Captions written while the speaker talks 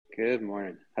Good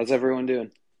morning. How's everyone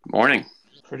doing? Morning.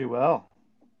 Pretty well.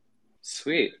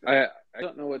 Sweet. I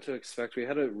don't know what to expect. We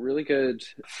had a really good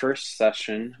first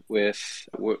session with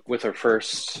our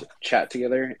first chat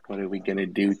together. What are we gonna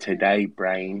do today,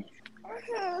 Brian?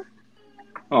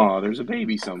 Oh, there's a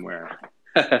baby somewhere.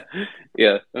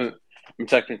 Yeah, I'm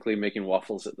technically making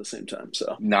waffles at the same time,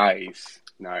 so. Nice.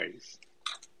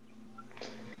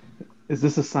 Is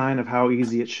this a sign of how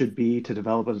easy it should be to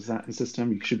develop a design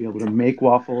system? You should be able to make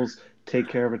waffles, take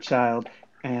care of a child,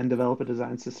 and develop a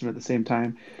design system at the same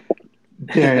time.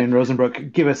 Darian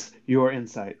Rosenbrook, give us your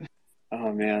insight.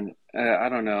 Oh man, I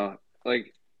don't know.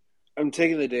 Like, I'm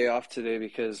taking the day off today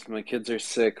because my kids are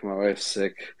sick, my wife's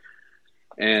sick,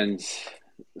 and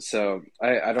so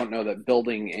I don't know that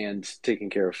building and taking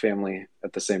care of family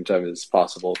at the same time is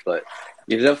possible, but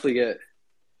you definitely get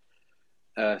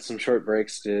some short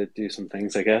breaks to do some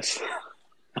things, I guess.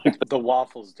 The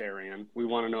waffles, Darian. We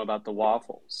want to know about the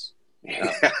waffles.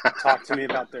 Talk to me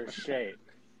about their shape.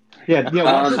 Yeah.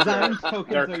 What design tokens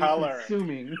their are color. you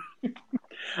consuming?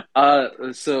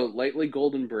 So lightly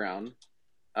golden brown,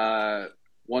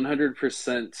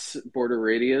 100% border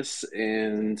radius,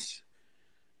 and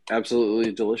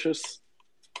absolutely delicious.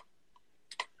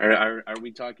 Are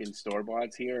we talking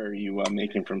store-boughts here, or are you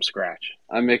making from scratch?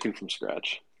 I'm making from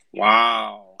scratch.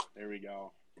 Wow. There we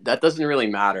go. That doesn't really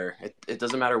matter. It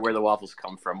doesn't matter where the waffles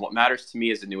come from. What matters to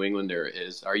me as a New Englander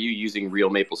is, are you using real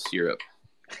maple syrup?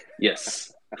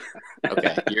 Yes.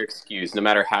 Okay, you're excused. No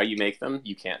matter how you make them,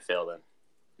 you can't fail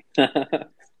them.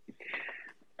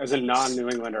 As a non-New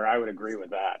Englander, I would agree with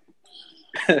that.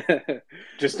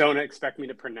 Just don't expect me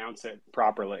to pronounce it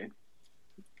properly.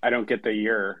 I don't get the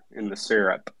 "yer" in the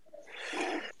syrup.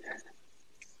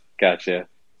 Gotcha.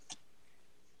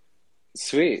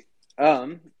 Sweet.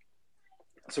 So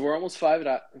we're almost five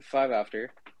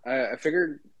after. I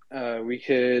figured we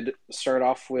could start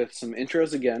off with some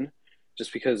intros again,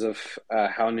 just because of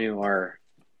how new our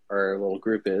little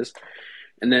group is,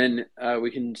 and then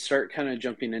we can start kind of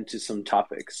jumping into some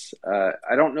topics.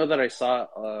 I don't know that I saw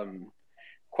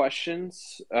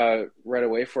questions right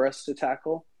away for us to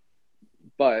tackle,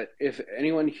 but if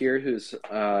anyone here who's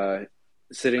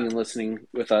sitting and listening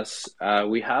with us,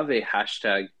 we have a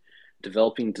hashtag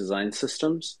developing design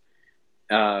systems,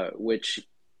 which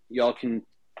y'all can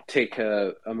take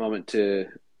a moment to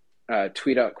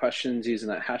tweet out questions using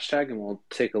that hashtag, and we'll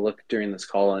take a look during this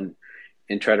call and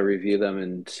try to review them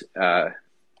and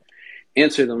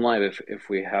answer them live if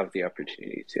we have the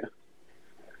opportunity to.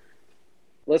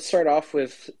 Let's start off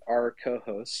with our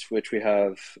co-hosts, which we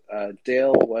have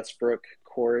Dale, Westbrook,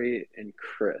 Cory, and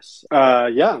Chris.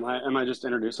 Am I just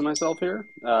introducing myself here?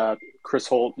 Chris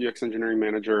Holt, UX Engineering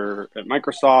Manager at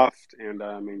Microsoft and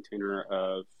maintainer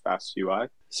of Fast UI.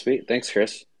 Sweet. Thanks,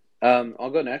 Chris. I'll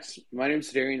go next. My name is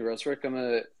Darian Westbrook. I'm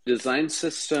a design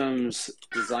systems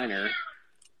designer.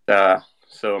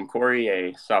 So I'm Cory,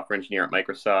 a software engineer at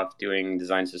Microsoft, doing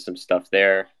design system stuff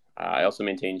there. I also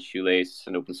maintain Shoelace,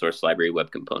 an open source library web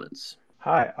components.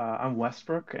 Hi, I'm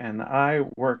Westbrook, and I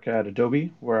work at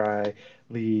Adobe, where I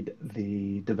lead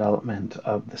the development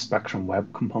of the Spectrum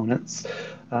Web Components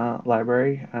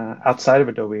library. Outside of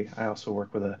Adobe, I also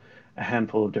work with a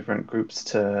handful of different groups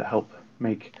to help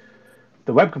make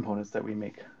the web components that we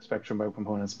make, Spectrum Web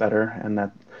Components, better. And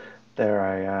that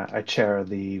there I chair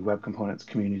the Web Components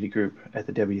community group at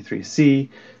the W3C,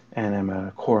 and I'm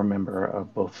a core member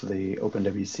of both the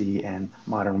OpenWC and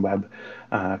Modern Web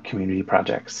community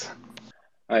projects.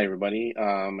 Hi, everybody.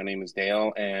 My name is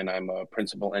Dale, and I'm a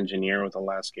principal engineer with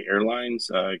Alaska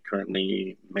Airlines,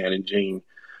 currently managing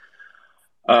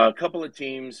a couple of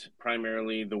teams,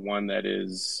 primarily the one that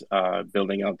is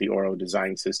building out the Oro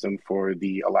design system for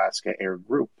the Alaska Air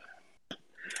Group.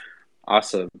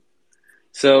 Awesome.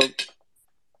 So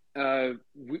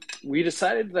we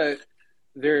decided that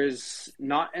there's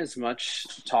not as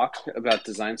much talk about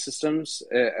design systems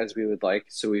as we would like,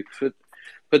 so we put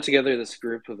together this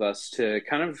group of us to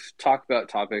kind of talk about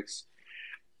topics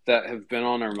that have been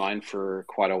on our mind for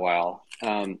quite a while.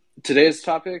 Today's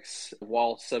topics,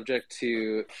 while subject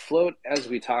to float as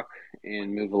we talk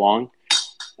and move along,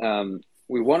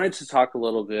 we wanted to talk a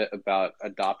little bit about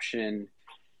adoption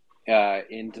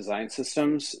in design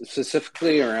systems,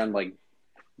 specifically around like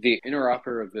the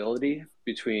interoperability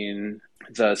between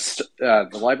the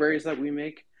libraries that we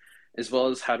make, as well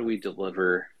as how do we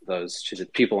deliver those to the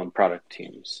people and product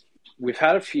teams. We've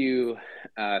had a few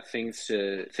things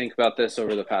to think about this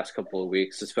over the past couple of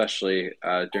weeks, especially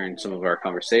during some of our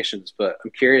conversations. But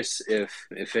I'm curious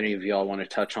if any of y'all want to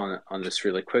touch on this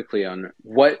really quickly, on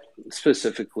what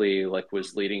specifically like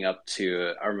was leading up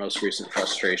to our most recent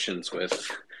frustrations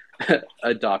with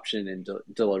adoption and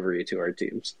delivery to our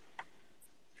teams.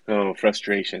 Oh,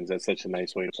 frustrations. That's such a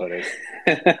nice way to put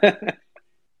it.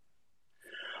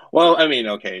 Well, I mean,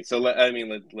 okay. So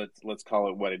let's call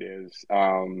it what it is.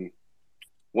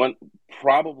 One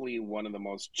Probably one of the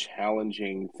most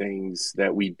challenging things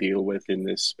that we deal with in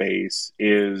this space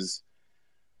is,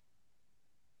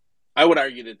 I would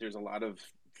argue that there's a lot of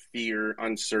fear,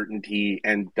 uncertainty,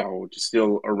 and doubt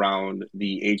still around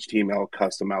the HTML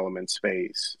custom element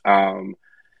space.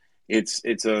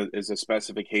 It's a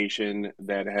specification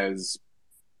that has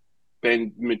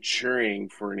been maturing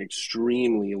for an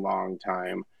extremely long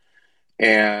time,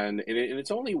 and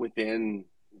it's only within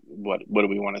what do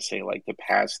we want to say, like the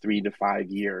past 3 to 5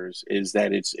 years, is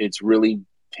that it's really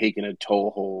taken a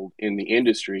toehold in the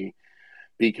industry,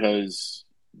 because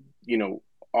you know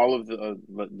all of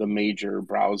the major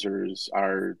browsers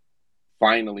are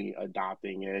finally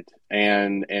adopting it,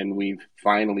 and we've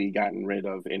finally gotten rid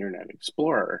of Internet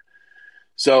Explorer.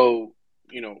 So,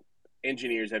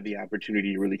 engineers have the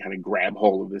opportunity to really kind of grab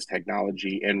hold of this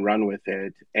technology and run with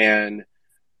it. And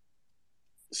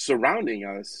surrounding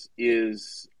us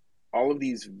is all of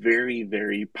these very,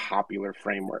 very popular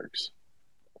frameworks.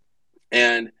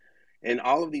 And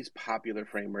all of these popular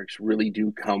frameworks really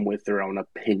do come with their own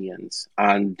opinions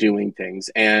on doing things.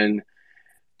 And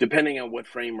depending on what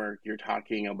framework you're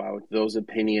talking about, those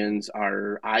opinions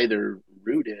are either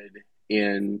rooted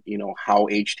in, how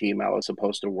HTML is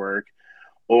supposed to work,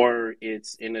 or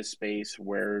it's in a space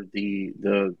where the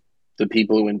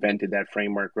people who invented that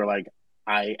framework were like,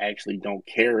 I actually don't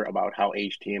care about how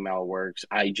HTML works.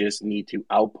 I just need to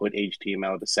output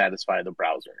HTML to satisfy the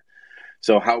browser.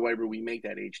 So however we make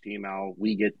that HTML,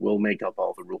 we'll make up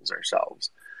all the rules ourselves.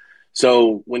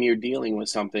 So when you're dealing with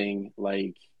something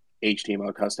like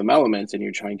HTML custom elements and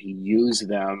you're trying to use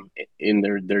them in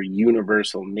their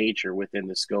universal nature within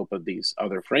the scope of these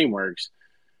other frameworks,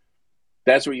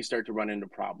 that's where you start to run into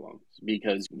problems,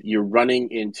 because you're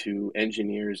running into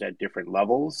engineers at different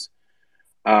levels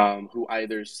who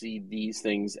either see these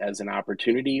things as an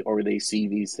opportunity, or they see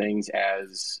these things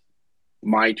as,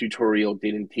 my tutorial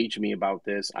didn't teach me about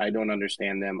this, I don't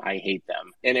understand them, I hate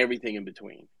them, and everything in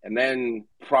between. And then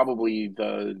probably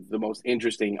the most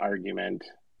interesting argument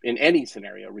in any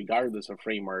scenario, regardless of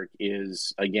framework,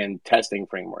 is, again, testing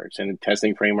frameworks. And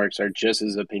testing frameworks are just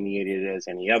as opinionated as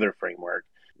any other framework.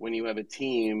 When you have a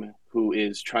team who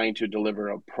is trying to deliver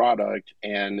a product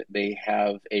and they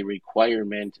have a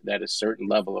requirement that a certain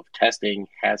level of testing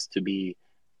has to be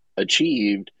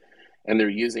achieved, and they're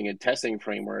using a testing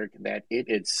framework that it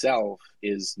itself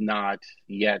is not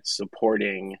yet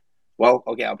supporting, well,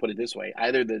 okay, I'll put it this way.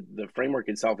 Either the framework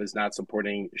itself is not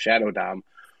supporting Shadow DOM,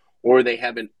 or they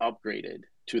haven't upgraded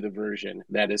to the version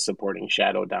that is supporting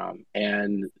Shadow DOM.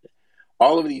 And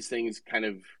all of these things kind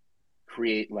of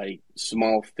create like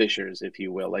small fissures, if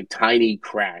you will, like tiny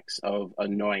cracks of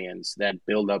annoyance that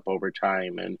build up over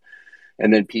time. And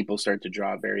then people start to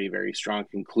draw very, very strong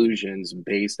conclusions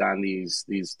based on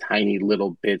these tiny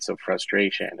little bits of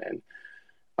frustration.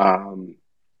 And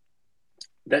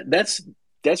that's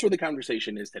where the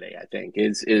conversation is today, I think,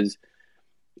 is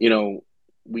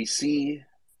we see,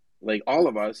 like, all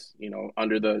of us,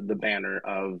 under the banner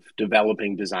of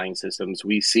developing design systems,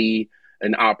 we see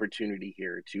an opportunity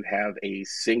here to have a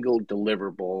single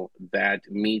deliverable that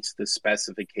meets the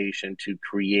specification to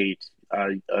create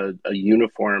a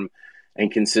uniform and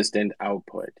consistent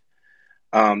output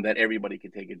that everybody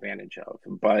can take advantage of.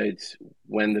 But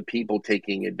when the people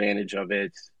taking advantage of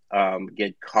it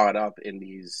get caught up in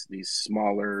these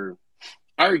smaller,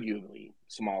 arguably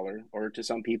smaller, or to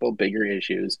some people bigger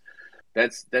issues,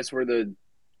 that's where the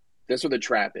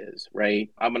trap is,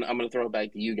 right? I'm gonna throw it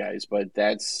back to you guys, but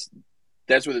that's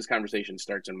where this conversation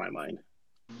starts in my mind.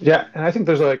 Yeah, and I think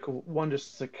there's like one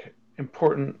just like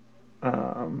important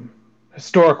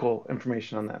historical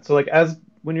information on that. So like, as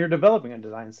when you're developing a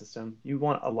design system, you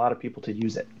want a lot of people to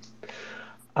use it.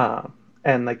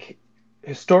 And like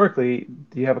historically,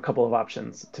 you have a couple of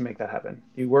options to make that happen.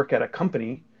 You work at a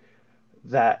company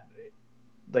that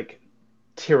like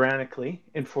tyrannically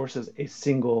enforces a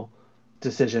single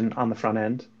decision on the front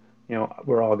end.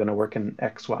 We're all going to work in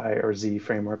X, Y, or Z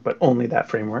framework, but only that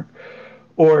framework.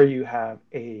 Or you have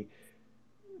a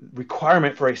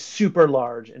requirement for a super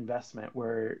large investment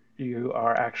where you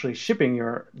are actually shipping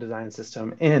your design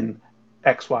system in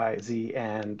X, Y, Z,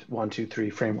 and 1, 2, 3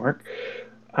 framework,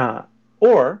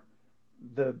 or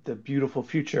the beautiful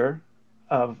future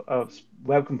of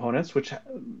web components, which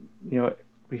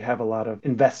we have a lot of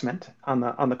investment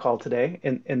on the call today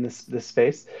in this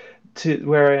space, to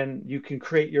wherein you can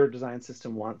create your design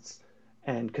system once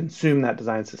and consume that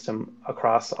design system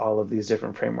across all of these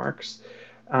different frameworks.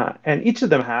 And each of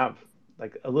them have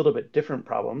like a little bit different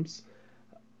problems.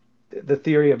 The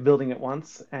theory of building it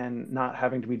once and not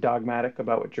having to be dogmatic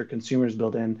about what your consumers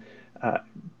build in, uh,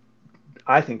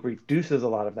 I think reduces a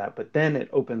lot of that. But then it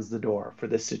opens the door for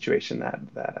this situation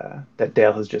that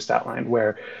Dale has just outlined,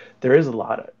 where there is a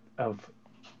lot of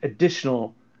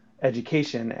additional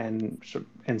education and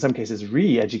in some cases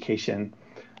re-education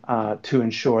to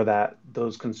ensure that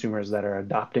those consumers that are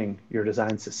adopting your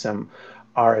design system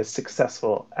are as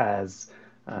successful as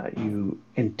you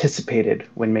anticipated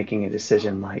when making a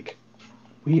decision like,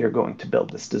 we are going to build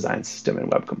this design system in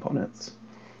web components.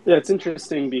 Yeah, it's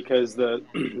interesting because the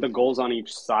the goals on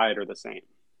each side are the same,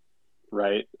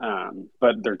 right?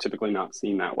 But they're typically not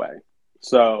seen that way.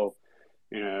 So,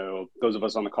 those of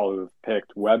us on the call who have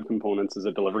picked web components as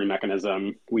a delivery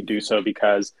mechanism, we do so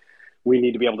because we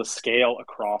need to be able to scale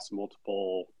across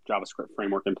multiple JavaScript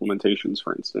framework implementations,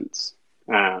 for instance.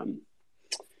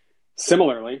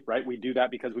 Similarly, right, we do that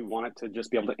because we want it to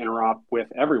just be able to interop with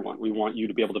everyone. We want you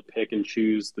to be able to pick and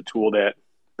choose the tool that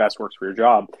best works for your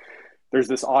job. There's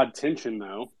this odd tension,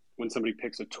 though, when somebody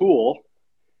picks a tool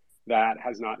that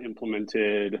has not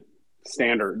implemented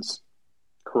standards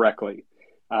correctly.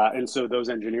 And so those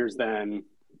engineers then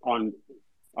on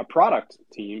a product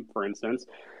team, for instance,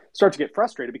 start to get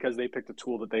frustrated because they picked a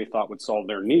tool that they thought would solve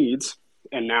their needs,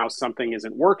 and now something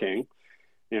isn't working,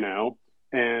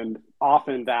 and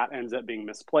often that ends up being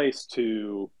misplaced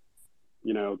to,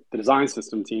 the design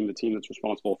system team, the team that's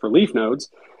responsible for leaf nodes,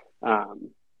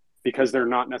 because they're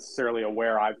not necessarily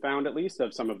aware, I've found at least,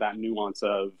 of some of that nuance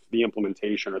of the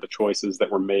implementation or the choices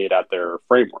that were made at their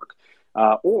framework.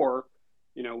 Or,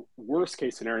 worst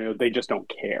case scenario, they just don't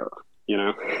care,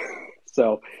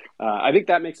 So I think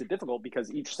that makes it difficult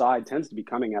because each side tends to be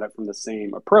coming at it from the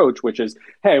same approach, which is,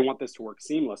 hey, I want this to work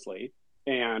seamlessly.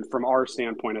 And from our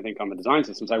standpoint, I think on the design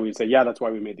systems, I would say, yeah, that's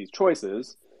why we made these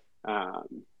choices.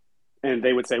 And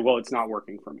they would say, well, it's not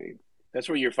working for me. That's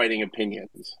where you're fighting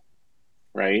opinions,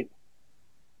 right?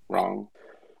 Wrong.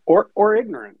 Or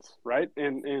ignorance, right?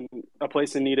 And a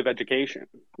place in need of education.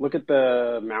 Look at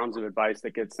the mounds of advice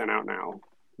that get sent out now.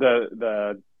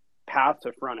 The path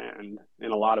to front end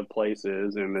in a lot of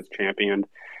places, and it's championed,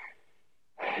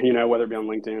 whether it be on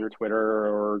LinkedIn or Twitter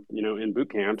or, in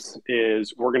boot camps,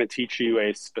 is we're going to teach you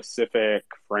a specific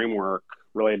framework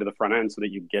related to the front end so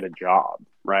that you get a job,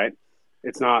 right?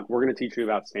 It's not, we're going to teach you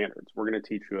about standards. We're going to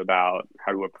teach you about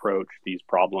how to approach these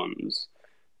problems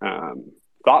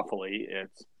thoughtfully.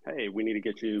 It's, hey, we need to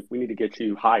get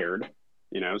you hired,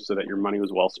 so that your money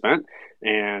was well spent.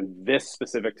 And this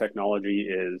specific technology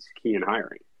is key in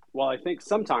hiring. Well, I think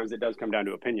sometimes it does come down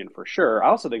to opinion for sure. I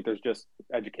also think there's just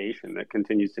education that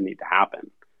continues to need to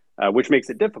happen, which makes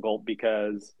it difficult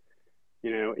because,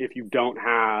 if you don't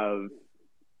have,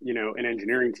 an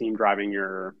engineering team driving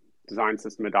your design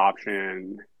system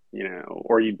adoption,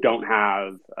 or you don't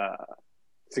have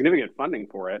significant funding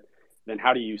for it, then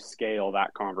how do you scale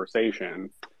that conversation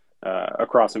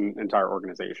across an entire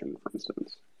organization, for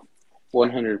instance?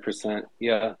 100%.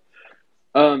 Yeah.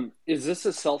 Is this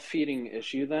a self-feeding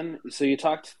issue then? So you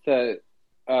talked that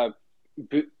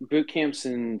boot camps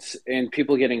and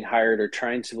people getting hired are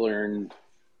trying to learn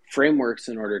frameworks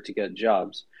in order to get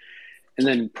jobs. And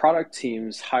then product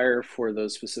teams hire for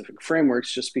those specific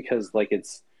frameworks just because like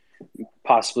it's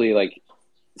possibly like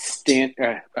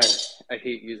I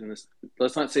hate using this.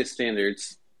 Let's not say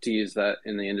standards to use that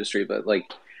in the industry, but like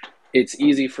it's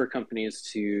easy for companies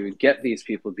to get these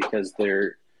people because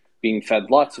they're being fed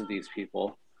lots of these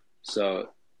people. So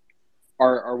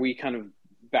are we kind of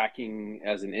backing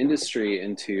as an industry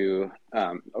into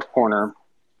a corner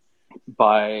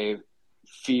by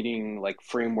feeding like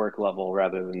framework level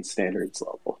rather than standards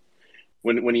level?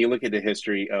 When you look at the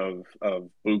history of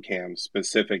boot camps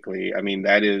specifically, I mean,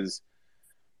 that is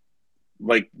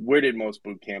like, where did most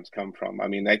boot camps come from? I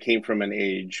mean, that came from an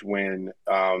age when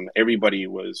everybody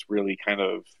was really kind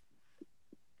of,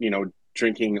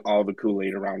 drinking all the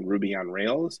Kool-Aid around Ruby on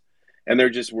Rails, and there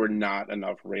just were not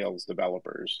enough Rails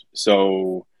developers.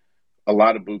 So a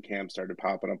lot of boot camps started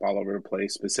popping up all over the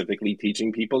place, specifically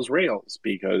teaching people's Rails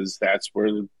because that's where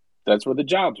the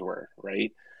jobs were,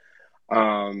 right?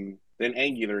 Then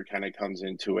Angular kind of comes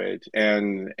into it,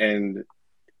 and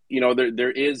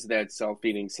there is that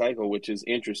self-feeding cycle, which is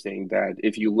interesting. That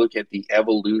if you look at the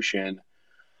evolution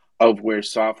of where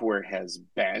software has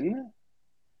been,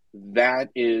 that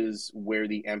is where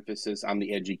the emphasis on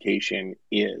the education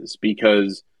is,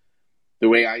 because the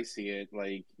way I see it,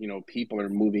 like, people are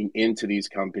moving into these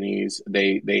companies.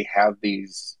 They have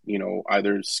these,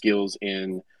 either skills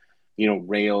in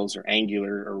Rails or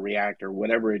Angular or React or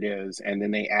whatever it is, and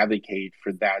then they advocate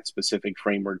for that specific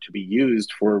framework to be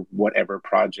used for whatever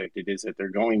project it is that they're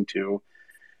going to.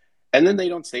 And then they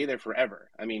don't stay there forever.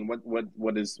 I mean,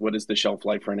 what is the shelf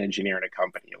life for an engineer in a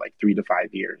company? Like 3 to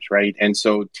 5 years, right? And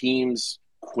so teams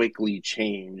quickly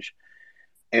change,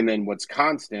 and then what's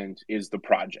constant is the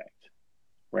project,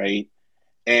 right?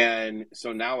 And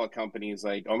so now a company is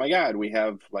like, oh my God, we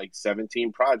have like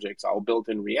 17 projects all built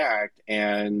in React,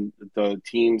 and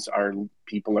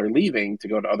people are leaving to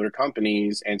go to other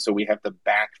companies. And so we have to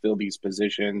backfill these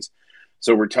positions.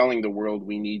 So we're telling the world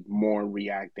we need more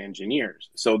React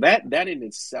engineers. So that in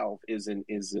itself is an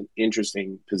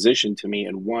interesting position to me,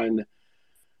 and one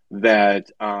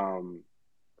that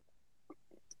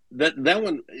that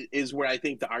one is where I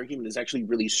think the argument is actually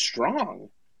really strong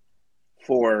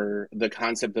for the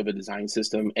concept of a design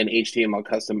system and HTML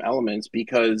custom elements,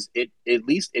 because it at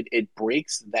least it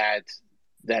breaks that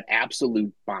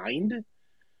absolute bind.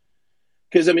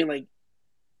 Because I mean, like,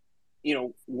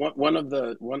 one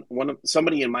of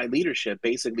somebody in my leadership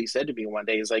basically said to me one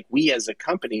day, is like, we as a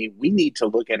company, we need to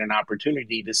look at an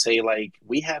opportunity to say, like,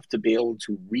 we have to be able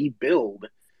to rebuild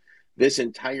this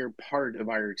entire part of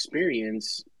our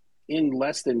experience in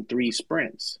less than 3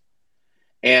 sprints.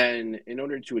 And in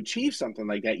order to achieve something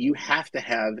like that, you have to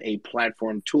have a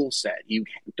platform tool set. You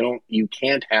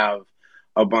can't have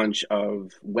a bunch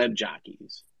of web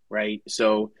jockeys, right?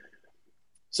 So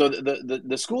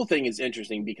the school thing is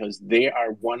interesting because they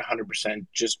are 100%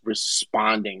 just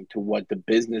responding to what the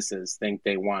businesses think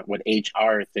they want, what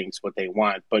HR thinks what they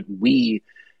want. But we,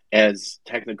 as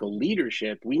technical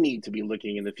leadership, we need to be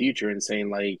looking in the future and saying,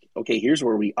 like, okay, here's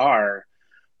where we are,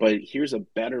 but here's a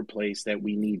better place that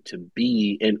we need to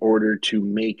be in order to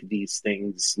make these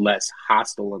things less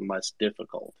hostile and less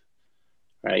difficult,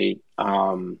 right?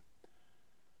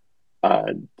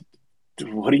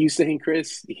 What are you saying,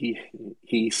 Chris?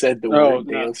 He said the word.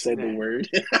 No, Dale said the word.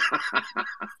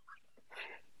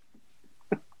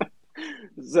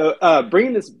 So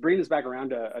bringing this back around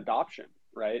to adoption,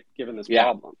 right? Given this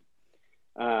problem,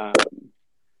 I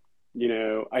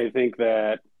think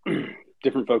that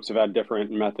different folks have had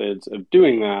different methods of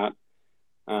doing that.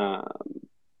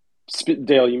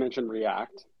 Dale, you mentioned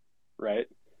React, right?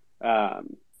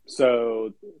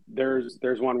 So there's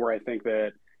one where I think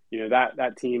that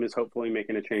that team is hopefully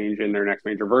making a change in their next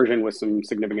major version with some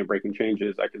significant breaking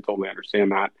changes. I can totally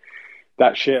understand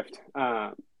that shift.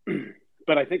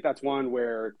 But I think that's one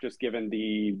where, just given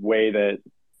the way that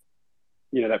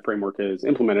that framework is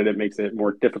implemented, it makes it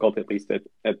more difficult, at least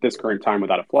at this current time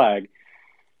without a flag,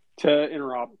 to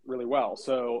interop really well.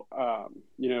 So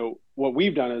what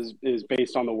we've done is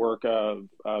based on the work of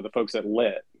the folks at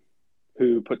Lit,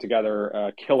 who put together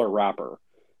a killer wrapper.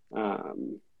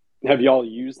 Have y'all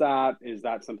used that? Is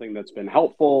that something that's been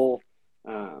helpful?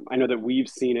 I know that we've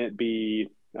seen it be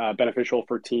beneficial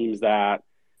for teams that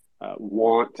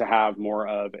want to have more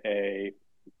of a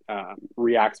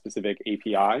React-specific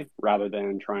API rather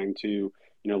than trying to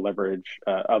leverage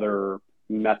other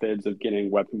methods of getting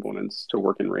web components to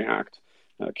work in React.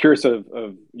 Curious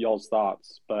of y'all's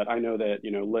thoughts, but I know that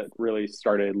Lit really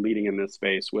started leading in this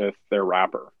space with their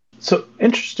wrapper. So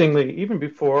interestingly, even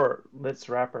before Lit's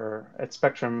wrapper at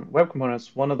Spectrum Web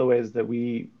Components, one of the ways that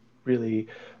we really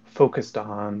focused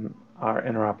on our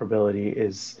interoperability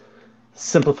is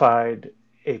simplified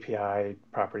API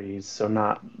properties, so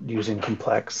not using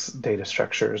complex data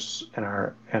structures in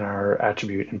our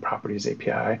attribute and properties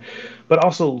API, but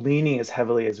also leaning as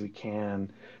heavily as we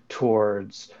can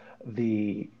towards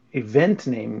the event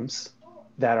names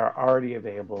that are already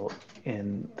available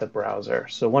in the browser.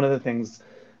 So one of the things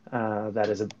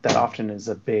that often is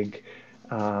a big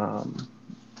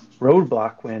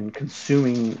roadblock when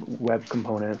consuming web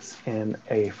components in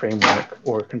a framework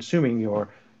or consuming your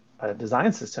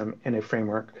design system in a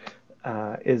framework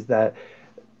is that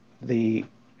the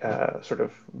sort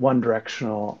of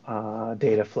one-directional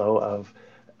data flow of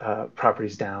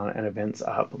properties down and events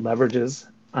up leverages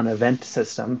an event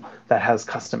system that has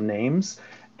custom names,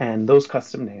 and those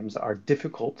custom names are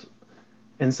difficult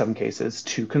in some cases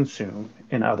to consume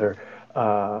in other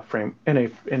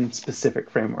in specific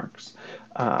frameworks.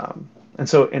 And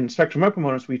so in Spectrum Web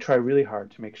Components, we try really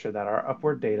hard to make sure that our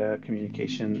upward data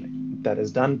communication that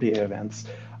is done via events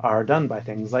are done by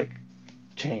things like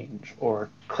change or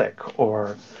click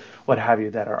or what have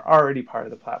you that are already part of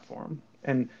the platform.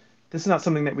 And this is not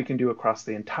something that we can do across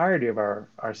the entirety of our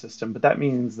system, but that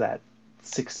means that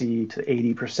 60 to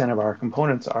 80% of our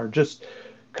components are just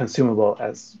consumable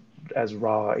as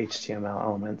raw HTML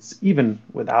elements, even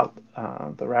without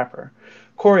the wrapper.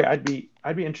 Cory, I'd be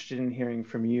interested in hearing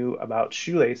from you about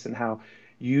Shoelace and how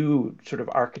you sort of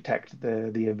architect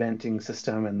the eventing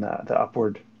system and the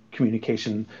upward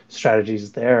communication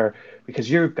strategies there, because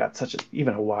you've got such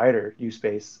even a wider use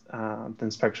base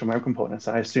than Spectrum Web Components.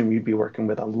 I assume you'd be working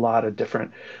with a lot of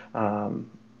different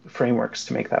frameworks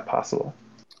to make that possible.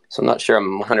 So I'm not sure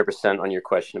I'm 100% on your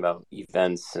question about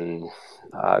events, and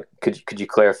could you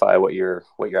clarify what you're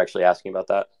actually asking about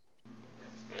that?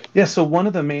 Yeah, so one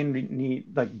of the main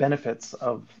benefits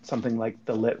of something like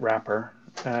the lit wrapper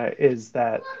is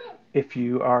that if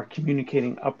you are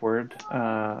communicating upward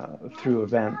through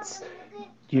events,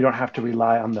 you don't have to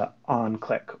rely on the on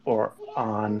click or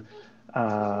on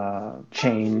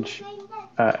change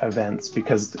events,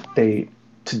 because they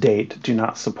to date do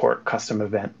not support custom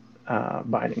event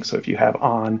binding. So if you have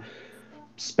on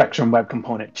Spectrum Web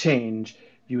Component change,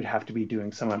 you would have to be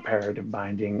doing some imperative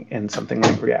binding in something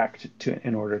like React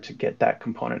in order to get that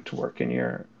component to work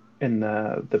in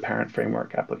the parent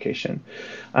framework application.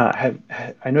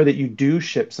 I know that you do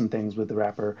ship some things with the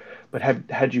wrapper, but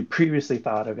had you previously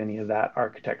thought of any of that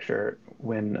architecture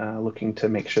when looking to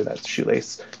make sure that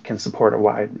Shoelace can support a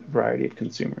wide variety of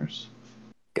consumers?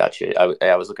 Gotcha.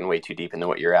 I was looking way too deep into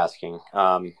what you're asking.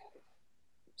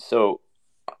 So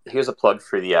here's a plug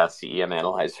for the CEM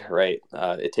analyzer, right?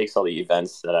 It takes all the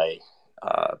events that I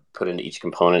put into each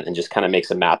component and just kind of makes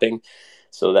a mapping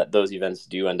so that those events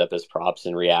do end up as props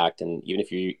in React. And even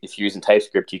if you're using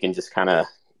TypeScript, you can just kind of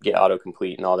get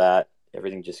autocomplete and all that.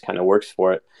 Everything just kind of works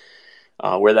for it.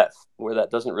 Where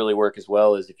that doesn't really work as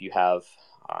well is if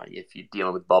you're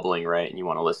dealing with bubbling, right, and you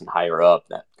want to listen higher up,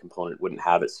 that component wouldn't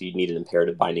have it, so you'd need an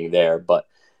imperative binding there. But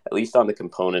at least on the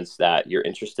components that you're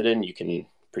interested in, you can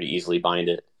pretty easily bind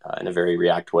it in a very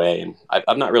React way. And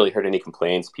I've not really heard any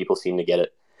complaints. People seem to get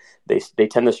it. They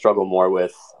tend to struggle more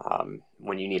with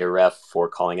when you need a ref for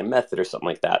calling a method or something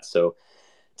like that. So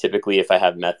typically, if I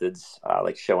have methods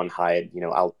like show and hide,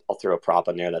 I'll throw a prop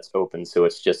on there that's open, so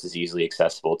it's just as easily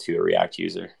accessible to a React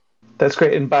user. That's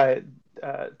great. And by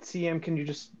CM, can you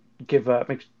just give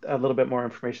make a little bit more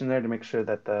information there to make sure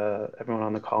that everyone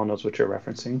on the call knows what you're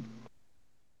referencing?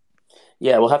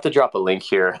 Yeah, we'll have to drop a link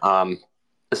here.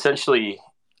 Essentially,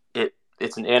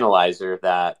 it's an analyzer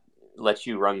that lets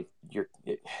you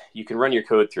you can run your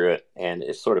code through it, and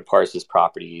it sort of parses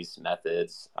properties,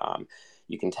 methods.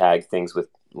 You can tag things with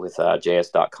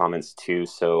JS.comments too.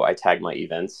 So I tag my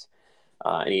events.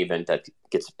 Any event that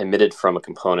gets emitted from a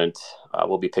component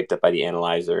will be picked up by the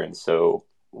analyzer, and so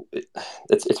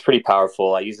it's pretty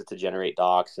powerful. I use it to generate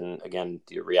docs, and again,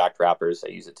 the React wrappers, I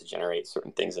use it to generate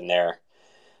certain things in there.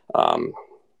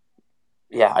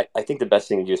 I think the best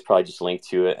thing to do is probably just link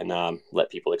to it and let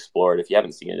people explore it. If you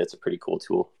haven't seen it, it's a pretty cool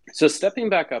tool. So stepping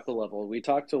back up a level, we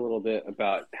talked a little bit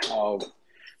about how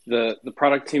the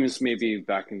product teams may be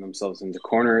backing themselves into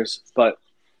corners, but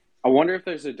I wonder if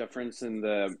there's a difference in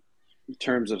the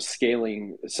terms of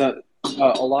scaling. So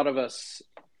a lot of us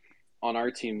on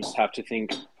our teams have to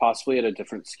think possibly at a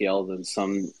different scale than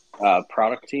some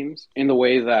product teams, in the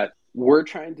way that we're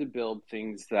trying to build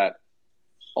things that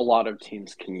a lot of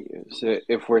teams can use.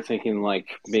 If we're thinking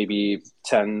like maybe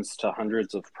tens to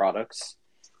hundreds of products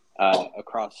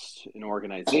across an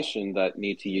organization that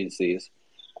need to use these,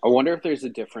 I wonder if there's a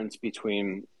difference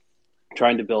between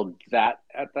trying to build that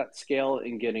at that scale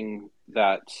and getting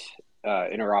that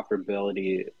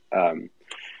interoperability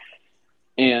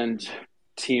and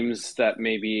teams that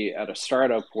maybe at a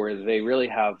startup where they really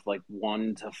have like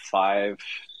 1 to 5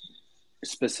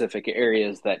 specific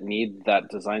areas that need that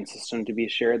design system to be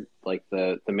shared, like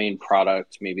the main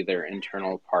product, maybe their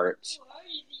internal parts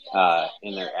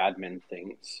and their admin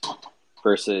things,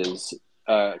 versus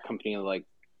a company like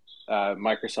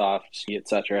Microsoft,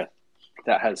 etc.,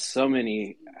 that has so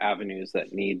many avenues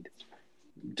that need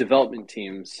development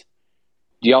teams.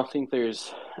 Do y'all think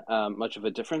there's much of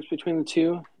a difference between the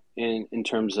two in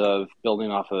terms of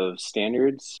building off of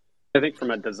standards? I think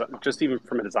just even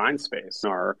from a design space,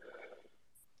 are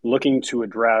looking to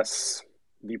address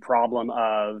the problem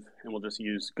of, and we'll just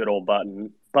use good old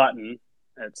button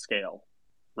at scale,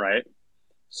 right?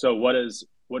 So what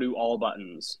do all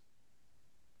buttons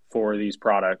for these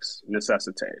products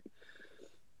necessitate?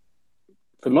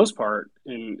 For the most part,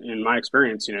 in my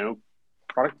experience,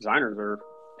 product designers are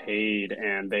paid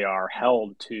and they are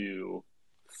held to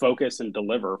focus and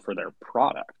deliver for their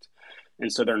product.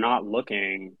 And so they're not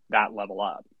looking that level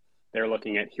up. They're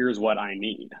looking at, here's what I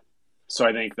need. So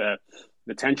I think that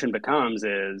the tension becomes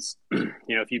is,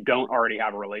 if you don't already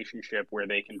have a relationship where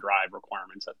they can drive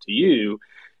requirements up to you,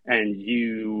 and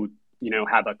you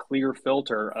have a clear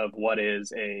filter of what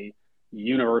is a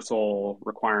universal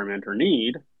requirement or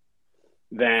need,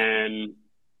 then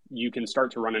you can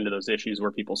start to run into those issues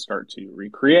where people start to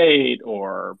recreate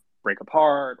or break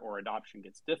apart or adoption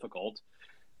gets difficult.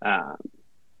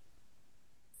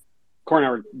 Cory and I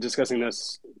were discussing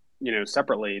this,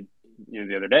 separately,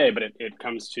 the other day, but it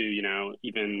comes to,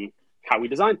 even how we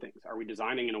design things. Are we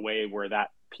designing in a way where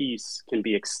that piece can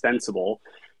be extensible?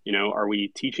 Are we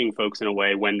teaching folks in a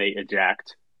way when they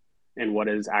eject and what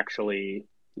is actually,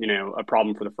 a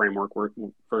problem for the framework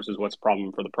versus what's a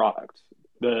problem for the product?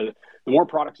 The more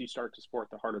products you start to support,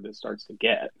 the harder this starts to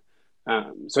get.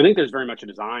 So I think there's very much a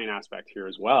design aspect here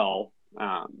as well,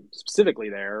 specifically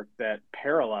there that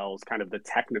parallels kind of the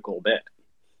technical bit,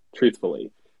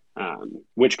 truthfully,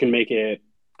 which can make it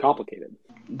complicated.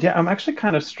 Yeah, I'm actually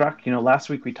kind of struck. Last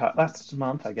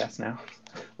month, I guess now.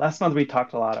 Last month we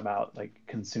talked a lot about like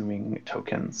consuming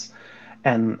tokens,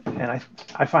 and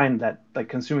I find that like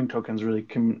consuming tokens really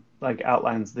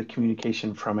outlines the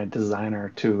communication from a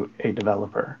designer to a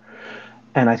developer,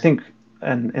 and I think,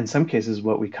 and in some cases,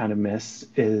 what we kind of miss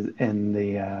is in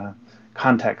the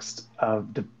context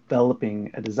of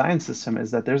developing a design system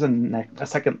is that there's a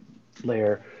second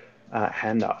layer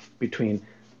handoff between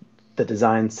the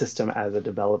design system as a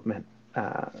development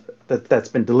that's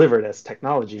been delivered as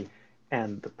technology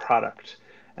and the product.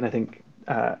 And I think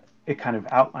it kind of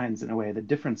outlines in a way the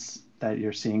difference that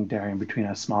you're seeing, Darian, between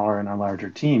a smaller and a larger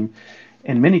team.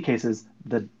 In many cases,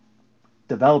 the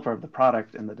developer of the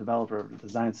product and the developer of the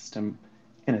design system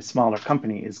in a smaller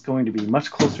company is going to be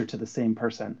much closer to the same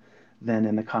person than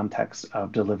in the context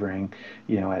of delivering,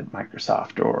 at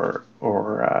Microsoft or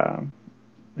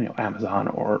Amazon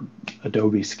or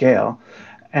Adobe scale.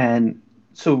 And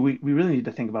so we really need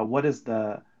to think about what is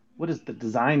the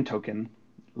design token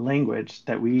language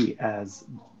that we as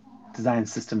design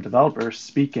system developers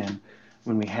speak in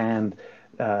when we hand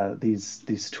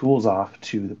these tools off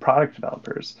to the product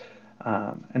developers.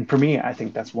 And for me, I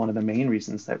think that's one of the main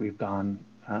reasons that we've gone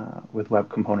with web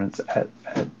components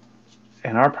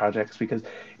in our projects, because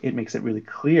it makes it really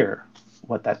clear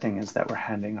what that thing is that we're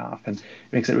handing off, and it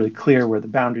makes it really clear where the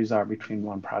boundaries are between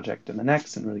one project and the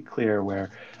next, and really clear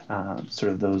where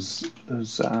sort of those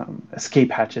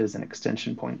escape hatches and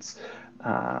extension points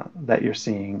that you're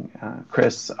seeing,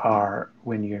 Chris, are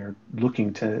when you're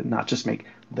looking to not just make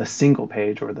the single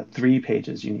page or the 3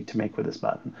 pages you need to make with this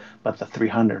button, but the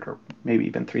 300 or maybe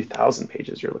even 3,000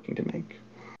 pages you're looking to make.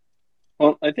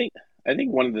 Well, I think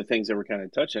one of the things that we're kind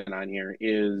of touching on here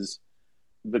is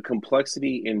the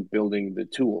complexity in building the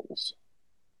tools,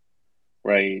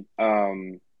 right?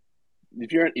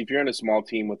 If you're in a small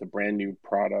team with a brand new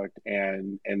product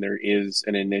and there is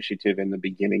an initiative in the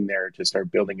beginning there to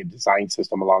start building a design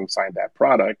system alongside that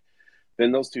product,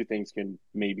 then those two things can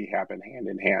maybe happen hand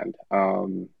in hand.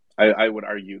 I would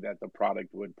argue that the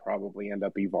product would probably end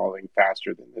up evolving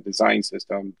faster than the design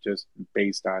system, just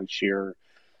based on sheer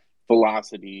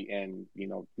velocity and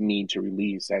need to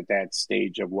release at that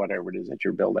stage of whatever it is that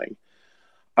you're building.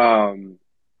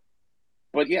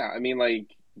 But yeah, I mean, like,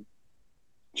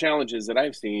 challenges that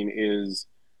I've seen is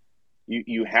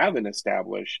you have an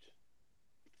established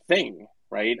thing,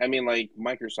 right? I mean, like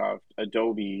Microsoft,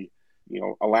 Adobe,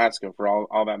 Alaska, for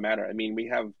all that matter. I mean, we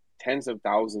have tens of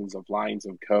thousands of lines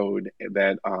of code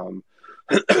that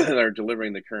that are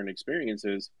delivering the current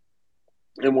experiences.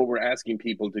 And what we're asking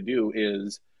people to do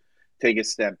is take a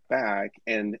step back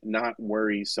and not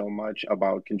worry so much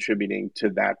about contributing to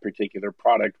that particular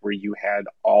product where you had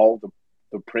all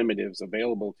the primitives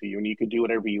available to you and you could do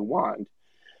whatever you want.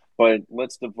 But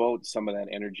let's devote some of that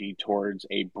energy towards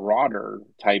a broader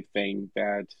type thing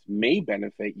that may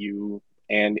benefit you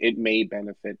and it may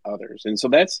benefit others. And so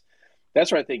that's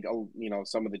where I think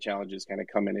some of the challenges kind of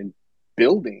come in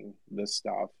building this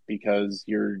stuff, because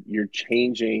you're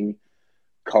changing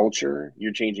culture,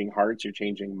 you're changing hearts, you're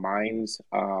changing minds,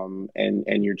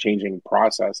 and you're changing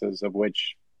processes, of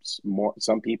which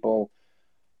some people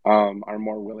are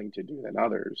more willing to do than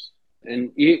others.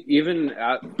 And even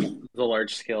at the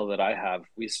large scale that I have,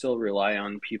 we still rely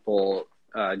on people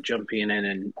jumping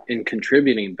in and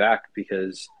contributing back,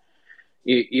 because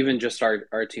even just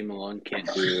our team alone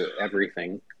can't do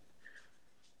everything.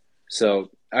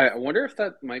 So I wonder if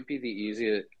that might be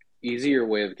the easier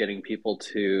way of getting people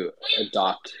to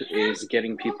adopt, is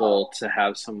getting people to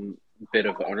have some bit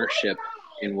of ownership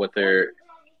in what they're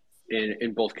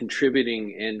in both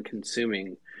contributing and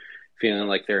consuming, feeling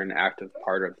like they're an active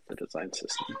part of the design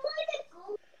system.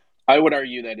 I would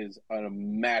argue that is a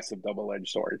massive double-edged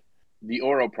sword. The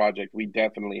Oro project, we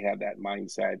definitely had that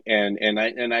mindset, and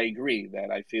I agree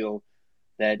that I feel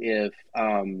that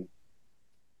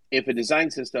if a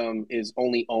design system is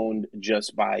only owned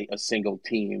just by a single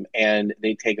team and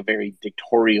they take a very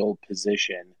dictatorial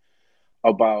position,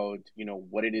 about,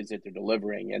 what it is that they're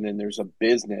delivering. And then there's a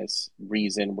business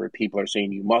reason where people are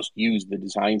saying you must use the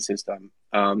design system.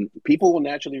 People will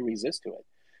naturally resist to it.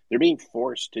 They're being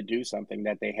forced to do something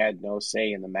that they had no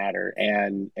say in the matter.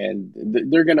 And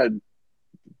they're going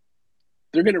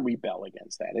to rebel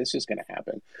against that. It's just going to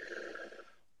happen.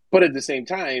 But at the same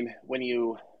time,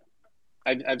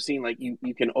 I've seen like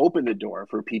you can open the door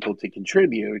for people to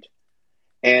contribute,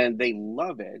 and they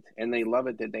love it. And they love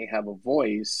it that they have a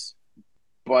voice,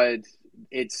 but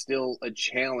it's still a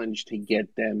challenge to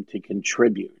get them to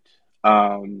contribute,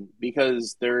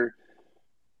 because they're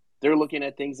looking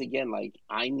at things again like,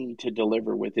 I need to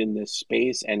deliver within this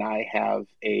space, and I have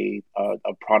a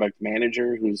product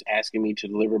manager who's asking me to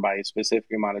deliver by a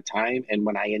specific amount of time. And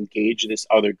when I engage this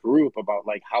other group about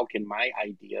like, how can my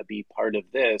idea be part of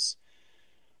this,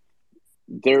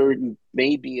 there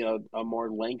may be a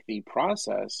more lengthy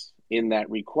process in that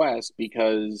request,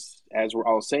 because as we're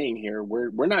all saying here,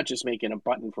 we're not just making a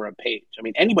button for a page. I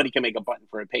mean, anybody can make a button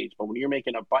for a page, but when you're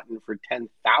making a button for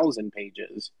 10,000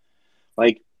 pages,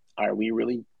 like, are we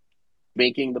really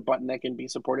making the button that can be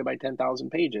supported by 10,000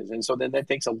 pages? And so then that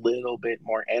takes a little bit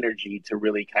more energy to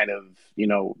really kind of,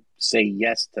 say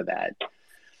yes to that.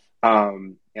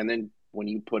 And then when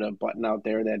you put a button out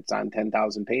there that's on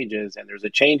 10,000 pages and there's a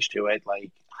change to it,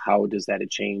 like, how does that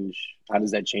change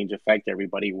affect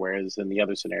everybody? Whereas in the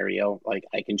other scenario, like,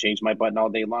 I can change my button all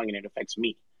day long and it affects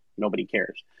me. Nobody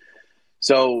cares.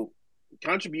 So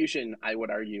contribution, I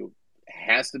would argue,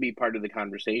 has to be part of the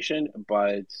conversation,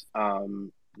 but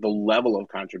the level of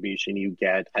contribution you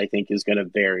get, I think, is going to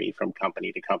vary from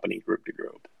company to company, group to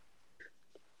group.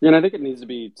 Yeah, and I think it needs to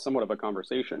be somewhat of a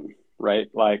conversation, right?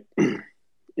 Like,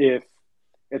 if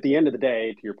at the end of the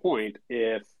day, to your point,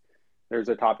 if there's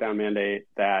a top-down mandate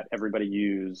that everybody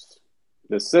use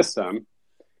this system,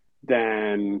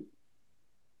 then,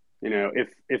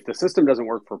 if the system doesn't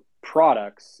work for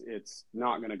products, it's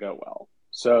not going to go well.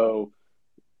 So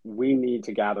we need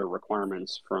to gather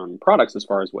requirements from products as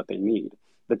far as what they need.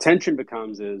 The tension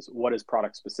becomes is what is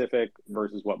product specific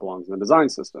versus what belongs in the design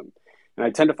system. And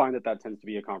I tend to find that tends to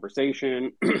be a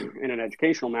conversation in an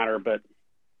educational matter, but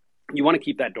you want to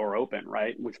keep that door open,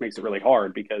 right? Which makes it really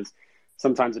hard, because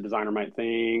sometimes a designer might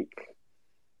think,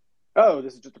 oh,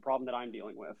 this is just a problem that I'm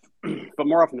dealing with. But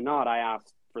more often than not, I ask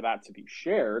for that to be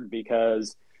shared,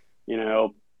 because,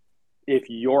 if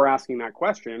you're asking that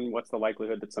question, what's the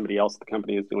likelihood that somebody else at the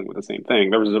company is dealing with the same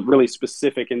thing? There was a really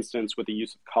specific instance with the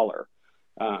use of color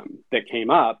that came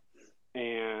up,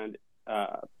 and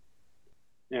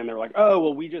they're like, oh,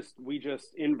 well, we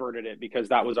just inverted it because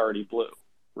that was already blue,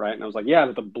 right? And I was like, yeah,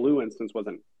 but the blue instance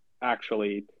wasn't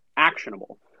actually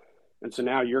actionable. And so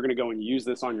now you're going to go and use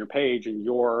this on your page, and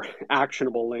your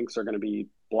actionable links are going to be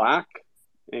black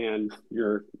and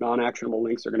your non-actionable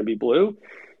links are going to be blue.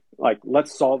 Like,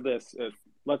 let's solve this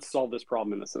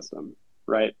problem in the system,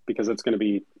 right? Because it's going to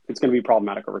be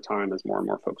problematic over time as more and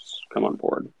more folks come on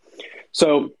board.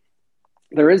 So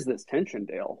there is this tension,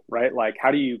 Dale, right? Like,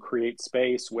 how do you create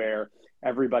space where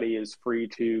everybody is free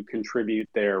to contribute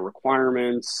their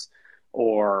requirements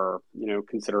or,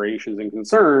 considerations and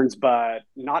concerns, but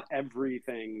not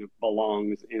everything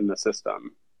belongs in the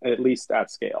system, at least at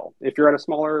scale. If you're at a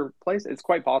smaller place, it's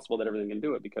quite possible that everything can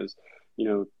do it, because,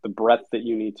 the breadth that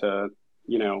you need to,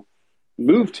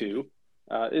 move to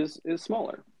is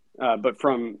smaller. But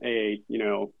from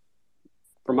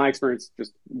my experience,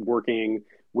 just working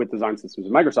with design systems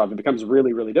in Microsoft, it becomes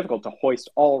really, really difficult to hoist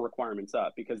all requirements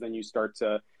up, because then you start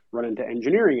to run into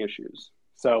engineering issues.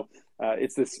 So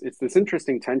it's this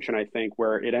interesting tension, I think,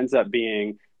 where it ends up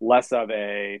being less of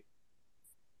a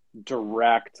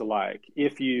direct, like,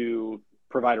 if you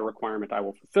provide a requirement, I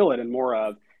will fulfill it, and more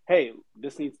of, hey,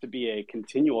 this needs to be a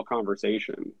continual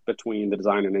conversation between the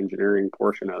design and engineering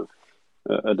portion of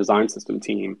a design system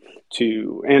team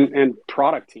and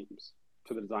product teams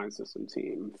to the design system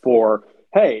team for,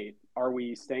 hey, are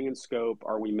we staying in scope?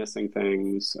 Are we missing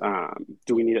things?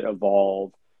 Do we need to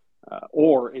evolve?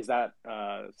 Or is that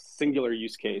a singular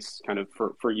use case kind of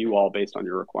for you all based on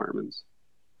your requirements?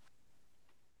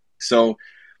 So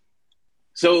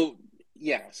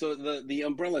the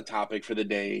umbrella topic for the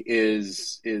day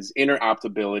is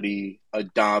interoperability,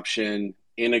 adoption,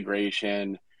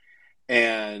 integration,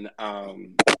 and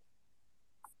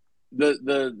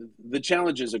the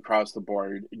challenges across the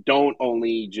board don't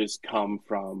only just come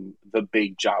from the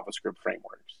big JavaScript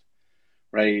frameworks,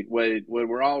 right? What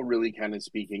we're all really kind of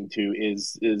speaking to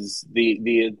is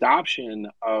the adoption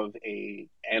of a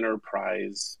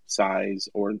enterprise size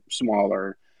or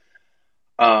smaller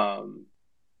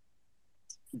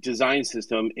design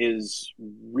system is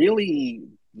really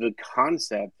the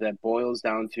concept that boils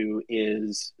down to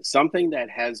is something that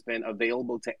has been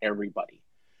available to everybody,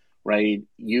 right?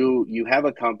 You have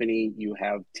a company, you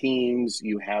have teams,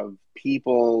 you have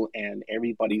people, and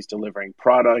everybody's delivering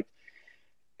product.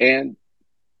 And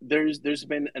there's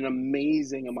been an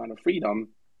amazing amount of freedom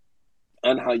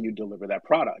on how you deliver that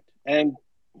product. And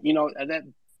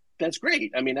that's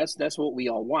great. I mean, that's what we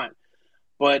all want.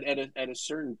 But at a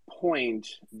certain point,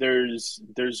 there's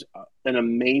an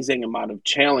amazing amount of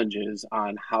challenges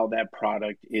on how that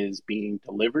product is being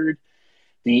delivered,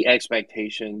 the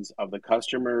expectations of the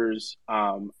customers,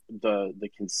 the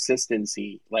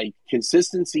consistency. Like,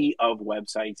 consistency of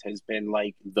websites has been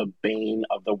like the bane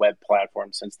of the web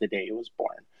platform since the day it was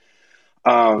born.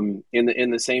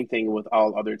 In the same thing with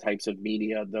all other types of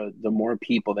media, the more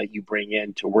people that you bring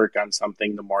in to work on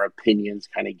something, the more opinions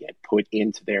kind of get put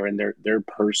into there, and their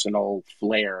personal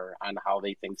flair on how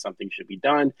they think something should be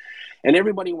done. And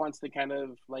everybody wants to kind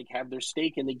of like have their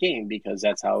stake in the game, because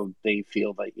that's how they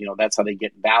feel that, that's how they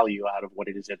get value out of what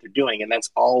it is that they're doing. And that's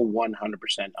all 100%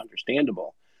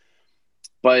 understandable.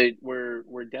 But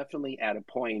we're definitely at a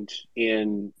point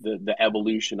in the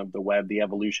evolution of the web, the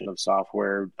evolution of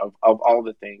software, of all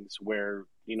the things, where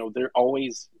there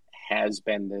always has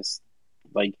been this,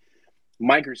 like,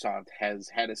 Microsoft has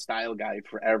had a style guide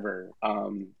forever.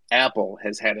 Apple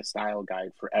has had a style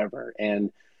guide forever,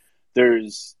 and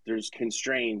there's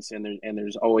constraints, and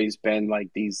there's always been like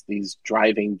these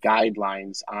driving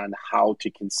guidelines on how to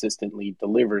consistently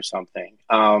deliver something.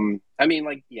 I mean,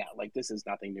 like, yeah, like, this is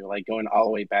nothing new. Like, going all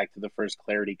the way back to the first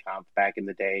Clarity Conf back in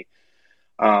the day.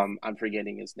 I'm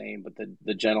forgetting his name, but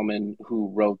the gentleman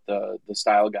who wrote the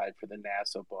style guide for the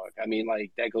NASA book. I mean,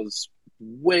 like, that goes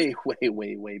way, way,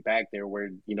 way, way back there,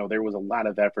 where there was a lot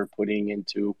of effort putting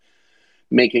into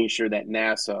making sure that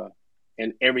NASA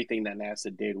and everything that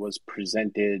NASA did was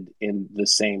presented in the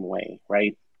same way,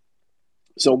 right?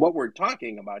 So what we're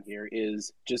talking about here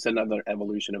is just another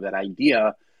evolution of that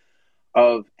idea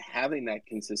of having that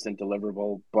consistent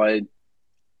deliverable, but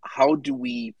how do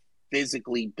we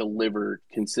physically deliver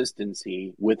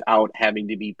consistency without having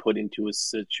to be put into a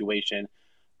situation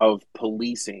of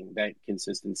policing that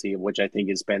consistency, which I think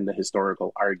has been the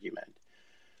historical argument.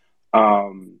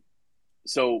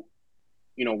 So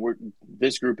we're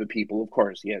this group of people, of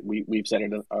course. Yeah, we've said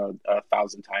it a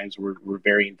thousand times. We're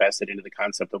very invested into the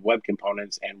concept of web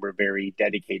components, and we're very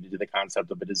dedicated to the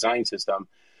concept of a design system.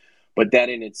 But that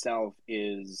in itself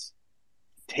is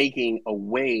taking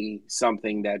away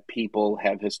something that people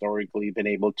have historically been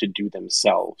able to do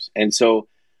themselves. And so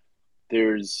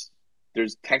there's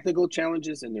technical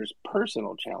challenges and there's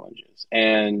personal challenges,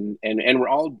 and we're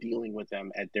all dealing with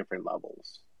them at different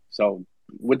levels. So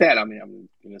with that, I mean, I'm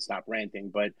going to stop ranting,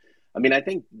 but I mean, I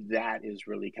think that is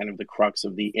really kind of the crux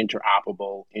of the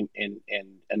interoperable in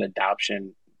an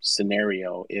adoption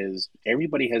scenario. Is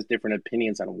everybody has different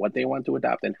opinions on what they want to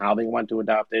adopt and how they want to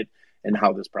adopt it and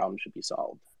how this problem should be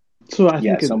solved. So I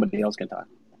think somebody else can talk.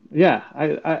 Yeah,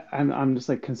 I'm just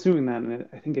like consuming that, and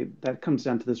I think that comes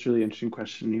down to this really interesting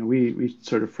question. We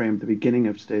sort of framed the beginning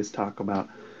of today's talk about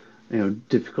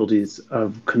difficulties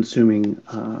of consuming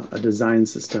a design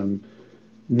system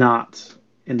not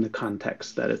in the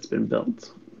context that it's been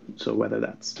built. So whether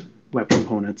that's web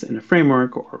components in a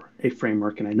framework or a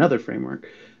framework in another framework,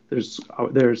 there's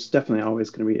definitely always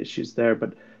going to be issues there.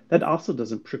 But that also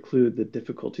doesn't preclude the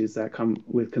difficulties that come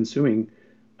with consuming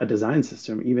a design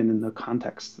system, even in the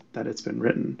context that it's been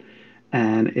written.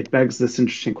 And it begs this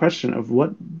interesting question of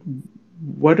what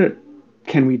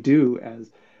can we do as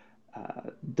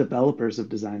developers of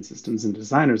design systems and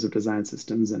designers of design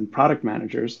systems and product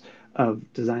managers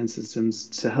of design systems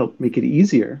to help make it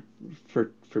easier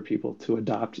for people to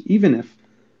adopt, even if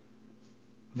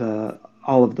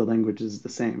all of the language is the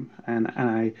same. And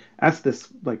I ask this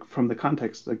like from the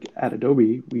context, like at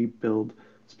Adobe, we build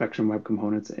Spectrum web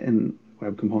components in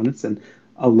web components, and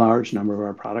a large number of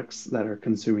our products that are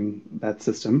consuming that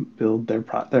system build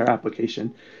their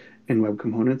application in web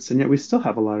components, and yet we still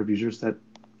have a lot of users that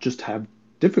just have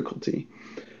difficulty.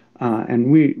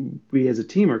 And we as a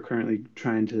team are currently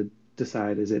trying to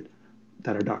decide, is it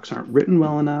that our docs aren't written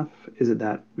well enough? Is it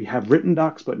that we have written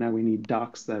docs, but now we need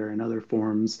docs that are in other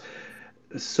forms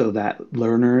so that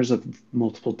learners of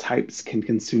multiple types can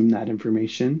consume that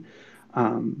information?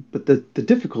 But the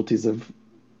difficulties of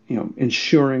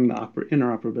ensuring the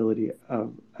interoperability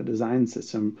of a design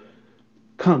system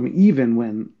come even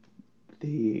when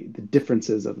the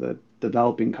differences of the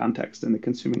developing context and the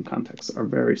consuming context are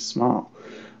very small.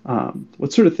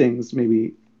 What sort of things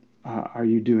maybe are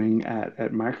you doing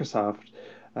at Microsoft,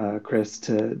 Chris,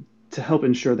 to help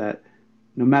ensure that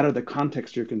no matter the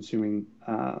context you're consuming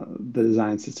the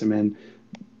design system in,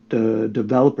 the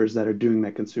developers that are doing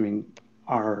that consuming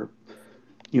are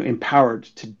empowered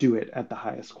to do it at the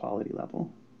highest quality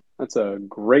level? That's a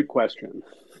great question.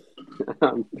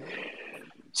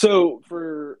 So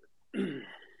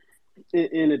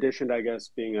in addition to, I guess,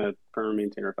 being a firm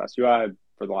maintainer of Fast UI,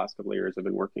 for the last couple of years, I've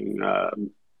been working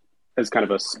as kind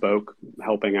of a spoke,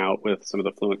 helping out with some of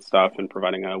the Fluent stuff and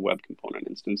providing a web component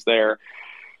instance there.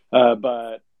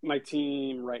 But my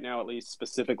team right now, at least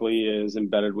specifically, is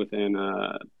embedded within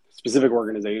a specific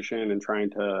organization and trying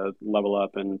to level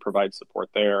up and provide support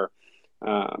there.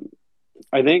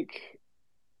 I think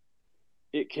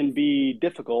it can be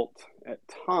difficult at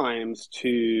times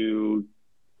to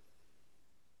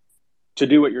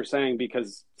do what you're saying,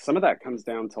 because some of that comes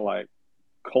down to like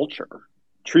culture,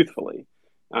 truthfully,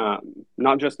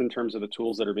 not just in terms of the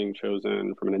tools that are being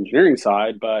chosen from an engineering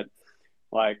side, but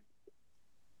like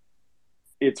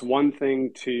it's one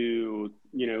thing to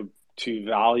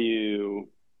value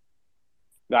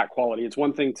that quality. It's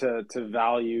one thing to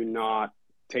value not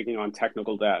taking on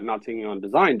technical debt, not taking on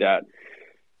design debt.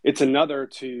 It's another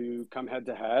to come head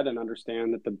to head and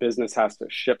understand that the business has to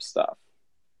ship stuff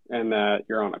and that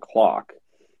you're on a clock.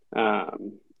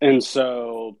 And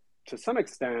so to some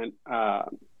extent, I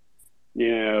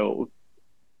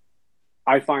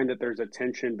find that there's a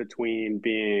tension between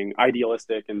being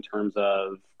idealistic in terms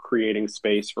of creating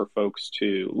space for folks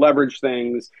to leverage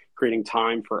things, creating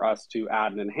time for us to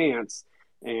add and enhance,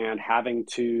 and having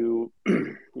to,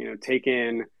 take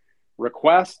in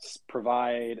requests,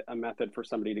 provide a method for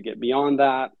somebody to get beyond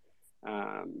that,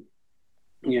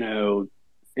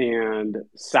 and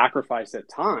sacrifice at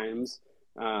times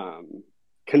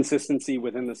consistency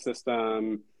within the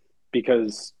system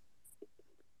because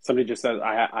somebody just says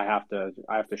I have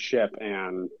to ship,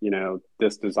 and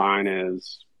this design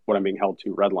is what I'm being held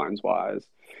to red lines wise.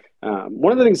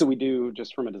 One of the things that we do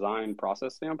just from a design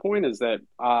process standpoint is that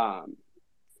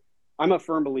I'm a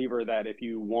firm believer that if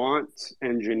you want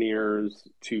engineers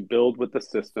to build with the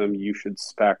system, you should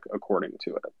spec according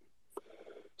to it.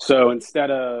 So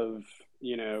instead of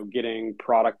getting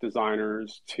product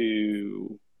designers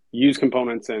to use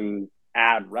components and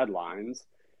add red lines,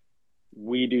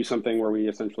 we do something where we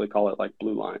essentially call it like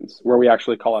blue lines, where we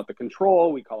actually call out the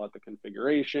control, we call it the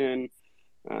configuration,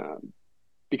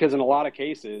 because in a lot of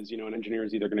cases, an engineer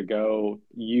is either going to go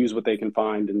use what they can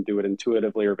find and do it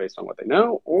intuitively or based on what they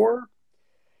know, or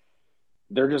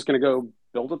they're just going to go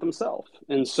build it themselves.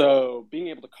 And so being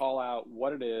able to call out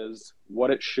what it is,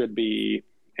 what it should be,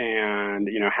 and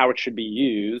how it should be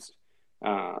used,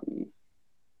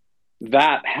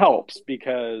 that helps,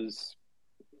 because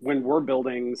when we're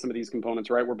building some of these components,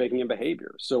 right, we're baking in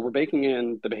behavior. So we're baking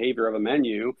in the behavior of a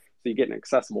menu, so you get an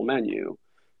accessible menu.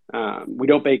 We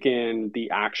don't bake in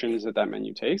the actions that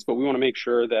menu takes, but we want to make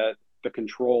sure that the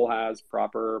control has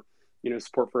proper,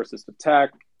 support for assistive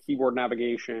tech, keyboard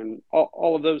navigation,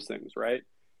 all of those things, right?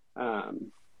 But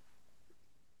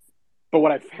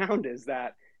what I found is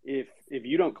that if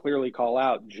you don't clearly call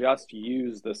out just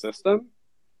use the system,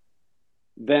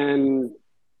 then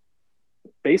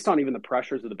based on even the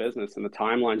pressures of the business and the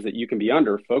timelines that you can be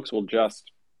under, folks will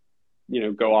just,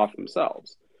 go off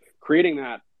themselves. Creating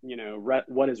that,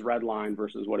 what is red line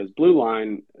versus what is blue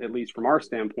line, at least from our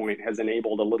standpoint, has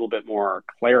enabled a little bit more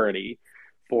clarity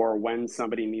for when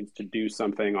somebody needs to do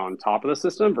something on top of the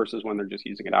system versus when they're just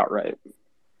using it outright.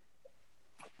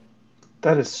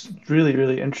 That is really,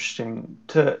 really interesting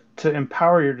to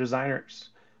empower your designers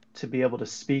to be able to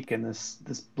speak in this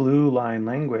blue line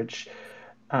language.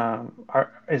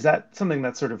 Is that something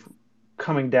that's sort of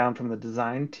coming down from the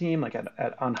design team, like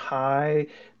on high,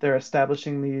 they're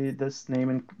establishing this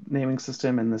naming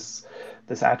system and this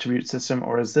attribute system,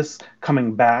 or is this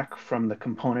coming back from the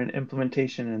component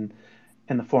implementation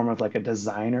in the form of like a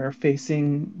designer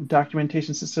facing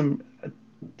documentation system?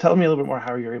 Tell me a little bit more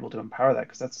how you're able to empower that,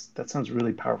 because that sounds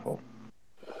really powerful.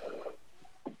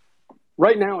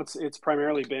 Right now, it's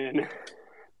primarily been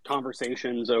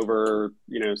conversations over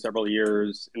several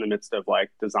years in the midst of like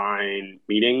design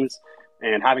meetings,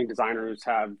 and having designers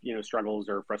have struggles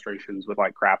or frustrations with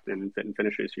like craft and fit and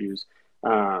finish issues.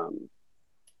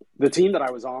 The team that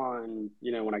I was on,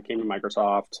 when I came to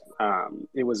Microsoft,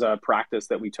 it was a practice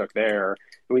that we took there,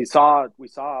 and we saw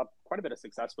quite a bit of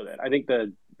success with it. I think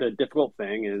the difficult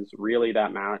thing is really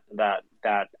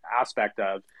that aspect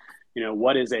of,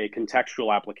 what is a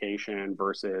contextual application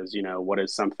versus, what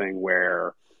is something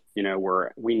where,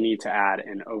 we need to add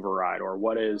an override, or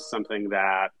what is something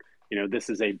that this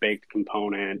is a baked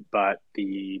component, but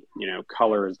the,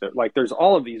 color is like, there's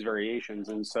all of these variations.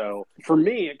 And so for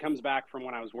me, it comes back from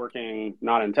when I was working,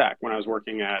 not in tech, when I was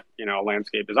working at, a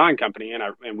landscape design company.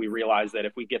 And we realized that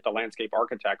if we get the landscape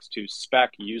architects to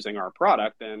spec using our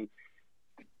product, then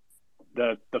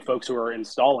the folks who are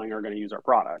installing are going to use our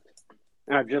product.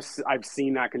 And I've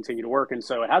seen that continue to work. And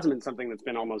so it hasn't been something that's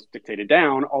been almost dictated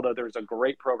down, although there's a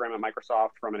great program at Microsoft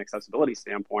from an accessibility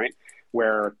standpoint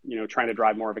where, trying to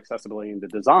drive more of accessibility into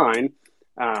design,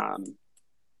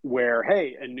 where,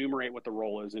 hey, enumerate what the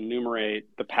role is, enumerate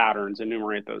the patterns,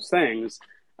 enumerate those things.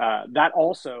 That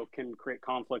also can create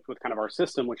conflict with kind of our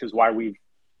system, which is why we've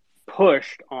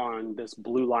pushed on this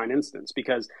blue line instance.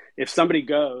 Because if somebody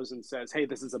goes and says, hey,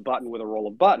 this is a button with a roll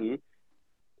of button,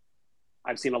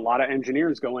 I've seen a lot of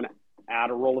engineers go and add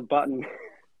a roll of button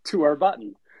to our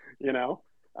button,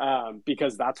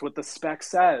 because that's what the spec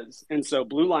says. And so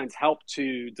blue lines help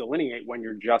to delineate when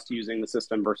you're just using the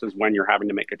system versus when you're having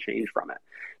to make a change from it.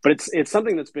 But it's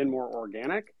something that's been more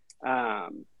organic.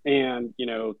 And,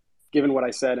 given what I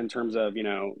said in terms of,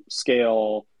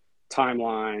 scale,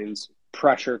 timelines,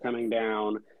 pressure coming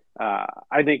down,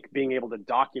 I think being able to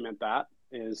document that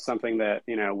is something that,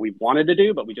 we wanted to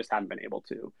do, but we just haven't been able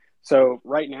to. So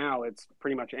right now, it's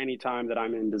pretty much any time that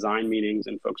I'm in design meetings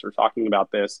and folks are talking about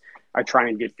this, I try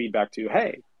and get feedback to,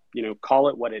 hey, call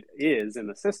it what it is in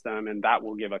the system, and that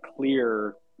will give a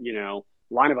clear,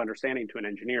 line of understanding to an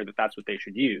engineer that that's what they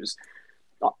should use.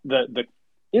 The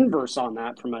inverse on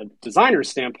that from a designer's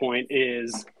standpoint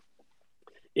is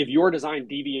if your design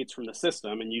deviates from the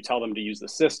system and you tell them to use the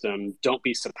system, don't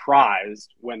be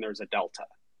surprised when there's a delta,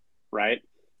 right?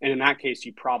 And in that case,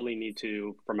 you probably need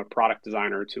to, from a product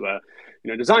designer to a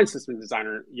design system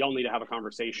designer, you'll need to have a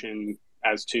conversation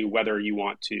as to whether you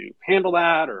want to handle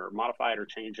that or modify it or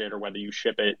change it, or whether you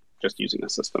ship it just using the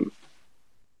system.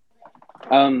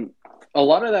 A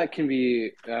lot of that can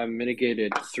be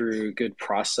mitigated through good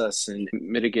process and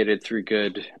mitigated through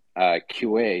good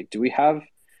QA. Do we have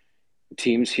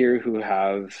teams here who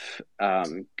have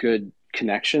good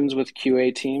connections with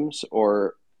QA teams,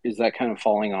 or is that kind of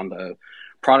falling on the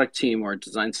product team or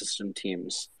design system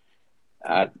teams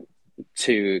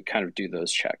to kind of do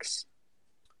those checks?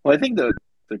 Well, I think the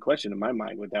question in my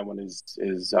mind with that one is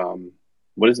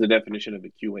what is the definition of a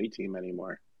QA team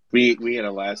anymore? We at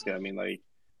Alaska,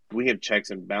 we have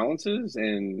checks and balances,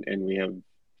 and we have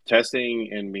testing,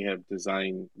 and we have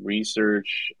design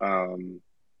research.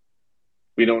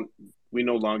 We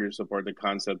no longer support the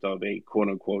concept of a quote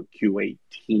unquote QA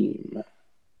team.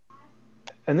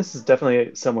 And this is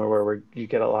definitely somewhere where you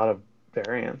get a lot of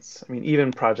variance.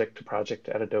 Even project to project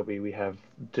at Adobe, we have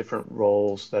different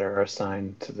roles that are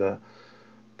assigned to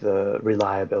the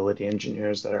reliability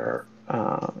engineers that are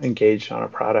engaged on a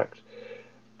product.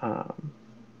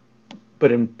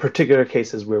 But in particular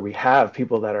cases where we have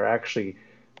people that are actually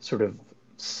sort of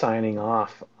signing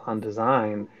off on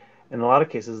design, in a lot of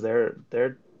cases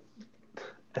they're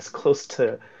as close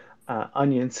to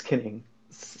onion skinning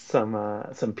some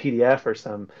PDF or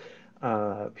some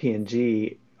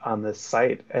PNG on this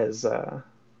site as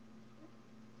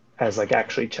like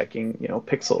actually checking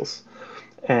pixels.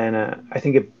 And I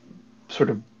think it sort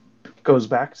of goes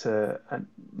back to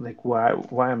like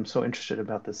why I'm so interested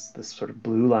about this sort of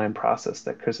blue line process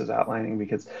that Chris is outlining,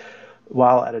 because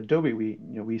while at Adobe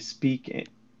we speak,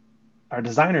 our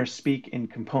designers speak in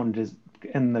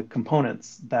the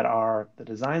components that are the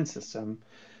design system,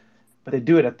 but they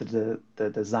do it at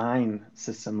the design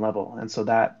system level, and so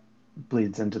that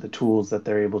bleeds into the tools that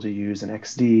they're able to use in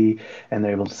XD, and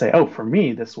they're able to say, oh, for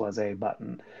me this was a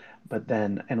button. But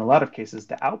then in a lot of cases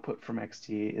the output from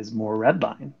XD is more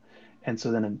redline, and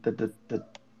so then the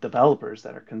developers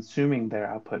that are consuming their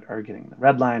output are getting the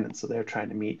red line, and so they're trying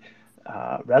to meet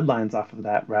red lines off of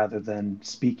that rather than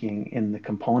speaking in the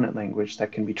component language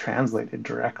that can be translated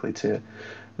directly to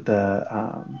the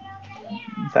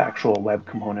actual web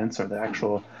components or the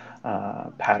actual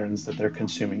patterns that they're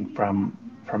consuming from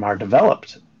our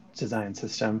developed design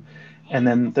system. And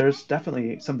then there's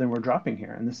definitely something we're dropping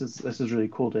here, and this is really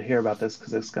cool to hear about this,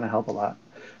 because it's going to help a lot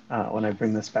when I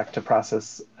bring this back to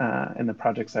process in the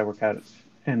projects I work at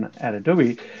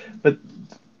Adobe. But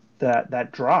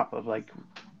that drop of like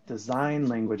design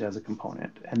language as a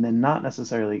component, and then not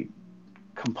necessarily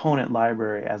component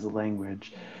library as a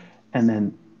language, and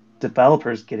then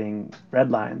developers getting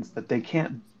red lines that they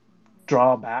can't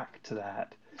draw back to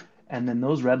that, and then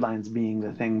those red lines being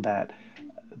the thing that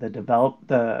the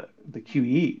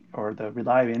QE or the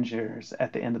reliability engineers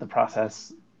at the end of the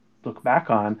process look back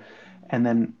on. And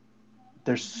then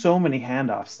there's so many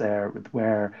handoffs there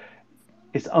where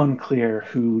it's unclear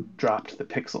who dropped the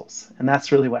pixels. And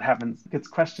that's really what happens. It gets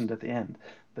questioned at the end.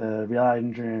 The reality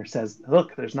engineer says,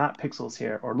 look, there's not pixels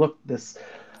here, or look, this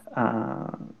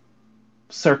uh,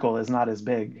 circle is not as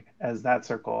big as that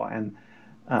circle. And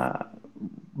uh,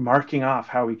 marking off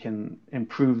how we can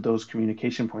improve those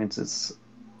communication points is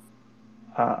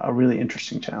a really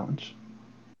interesting challenge.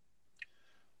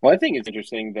 Well, I think it's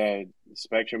interesting that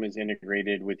Spectrum is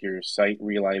integrated with your site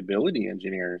reliability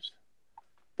engineers.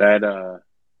 That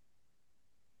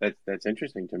that's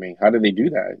interesting to me. How do they do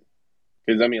that?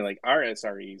 Because I mean, like our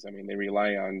SREs, I mean, they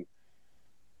rely on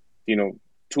you know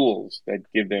tools that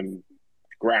give them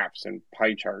graphs and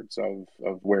pie charts of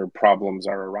where problems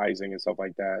are arising and stuff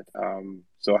like that.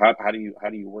 So how do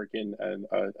you work in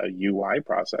a UI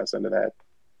process into that?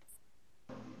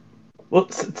 Well,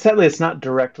 sadly, it's not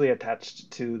directly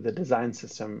attached to the design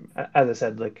system. As I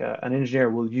said, like an engineer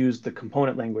will use the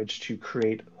component language to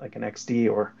create like an XD,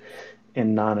 or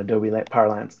in non-Adobe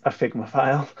parlance, a Figma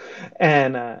file,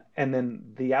 and then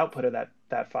the output of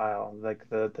that file, like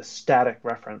the static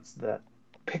reference, the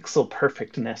pixel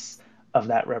perfectness of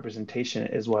that representation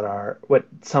is what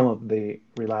some of the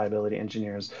reliability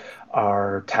engineers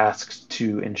are tasked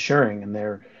to ensuring, and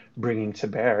they're bringing to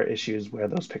bear issues where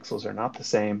those pixels are not the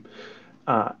same.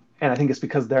 And I think it's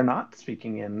because they're not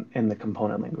speaking in the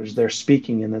component language; they're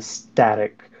speaking in the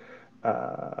static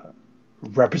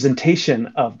representation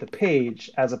of the page,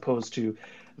 as opposed to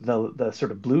the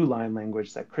sort of blue line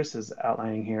language that Chris is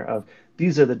outlining here of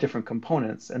these are the different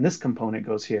components, and this component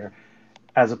goes here,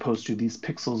 as opposed to these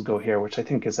pixels go here, which I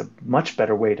think is a much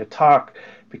better way to talk,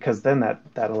 because then that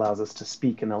allows us to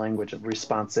speak in the language of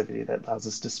responsivity, that allows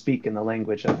us to speak in the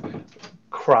language of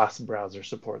cross-browser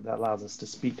support, that allows us to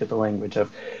speak in the language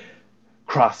of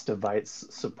cross-device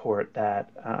support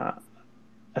that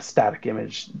a static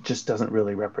image just doesn't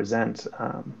really represent.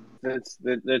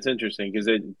 That's interesting because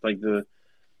it like the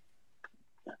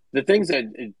things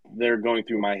that they're going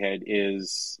through my head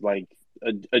is like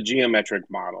a geometric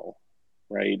model,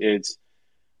 right? It's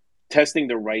testing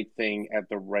the right thing at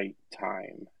the right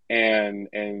time. And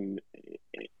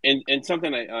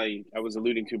something I was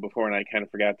alluding to before and I kind of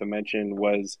forgot to mention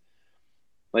was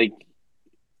like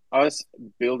us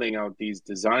building out these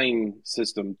design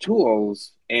system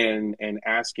tools and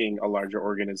asking a larger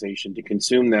organization to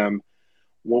consume them.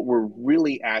 What we're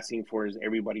really asking for is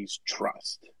everybody's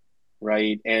trust,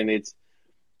 right? And it's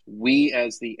we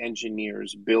as the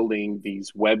engineers building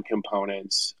these web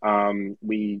components,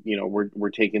 we're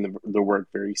taking the work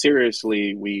very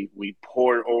seriously. We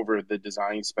pour over the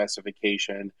design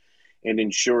specification and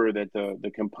ensure that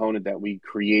the component that we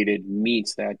created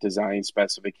meets that design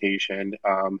specification.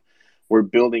 We're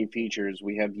building features.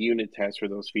 We have unit tests for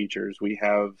those features. We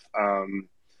have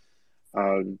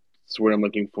so what I'm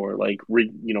looking for, like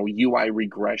UI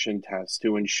regression tests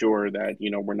to ensure that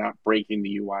we're not breaking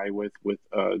the UI with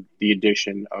the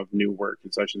addition of new work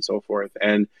and such and so forth,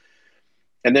 and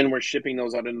then we're shipping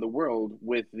those out into the world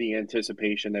with the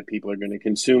anticipation that people are going to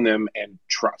consume them and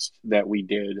trust that we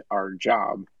did our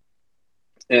job,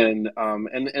 and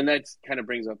that's kind of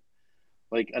brings up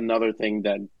like another thing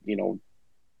that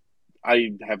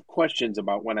I have questions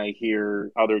about when I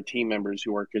hear other team members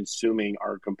who are consuming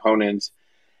our components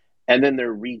and then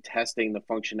they're retesting the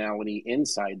functionality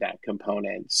inside that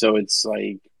component. So it's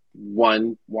like,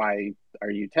 one, why are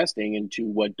you testing? And two,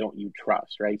 what don't you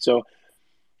trust, right? So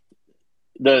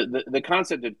the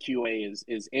concept of QA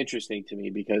is interesting to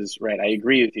me because, right, I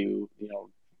agree with you.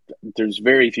 There's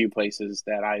very few places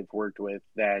that I've worked with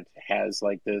that has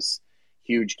like this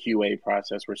huge QA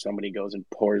process where somebody goes and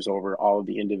pores over all of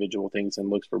the individual things and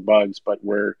looks for bugs, but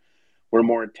we're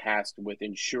more tasked with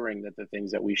ensuring that the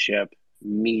things that we ship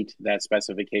meet that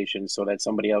specification so that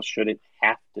somebody else shouldn't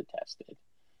have to test it.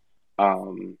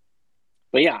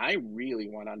 But yeah, I really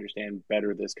want to understand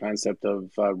better this concept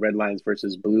of red lines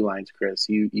versus blue lines, Chris.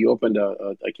 You opened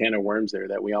a can of worms there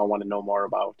that we all want to know more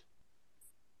about.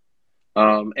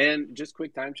 And just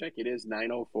quick time check, it is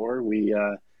 9:04.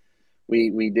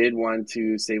 We did want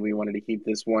to say we wanted to keep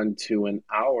this one to an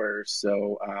hour,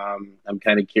 so I'm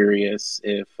kind of curious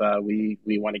if we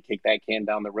want to kick that can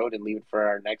down the road and leave it for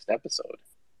our next episode.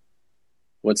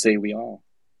 What say we all?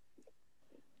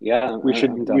 Yeah, we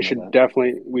should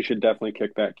definitely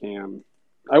kick that can.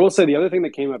 I will say the other thing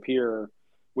that came up here,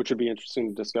 which would be interesting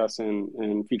to discuss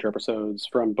in future episodes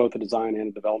from both a design and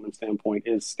a development standpoint,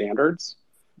 is standards,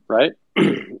 right?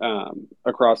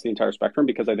 Across the entire spectrum,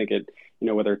 because I think it,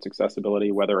 whether it's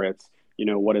accessibility, whether it's,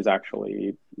 what is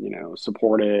actually,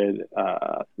 supported,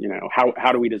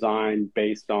 how do we design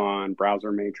based on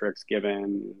browser matrix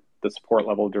given, the support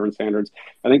level of different standards.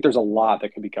 I think there's a lot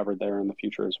that could be covered there in the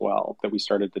future as well that we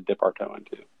started to dip our toe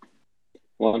into.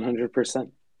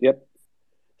 100%. Yep.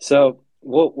 So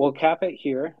we'll cap it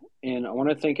here, and I want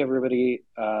to thank everybody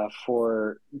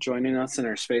for joining us in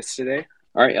our space today.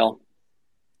 All right, y'all.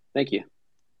 Thank you.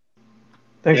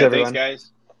 Thanks, everyone. Thanks,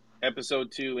 guys.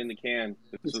 Episode 2 in the can.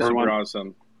 This was Everyone. super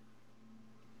awesome.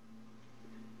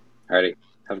 All righty.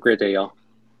 Have a great day, y'all.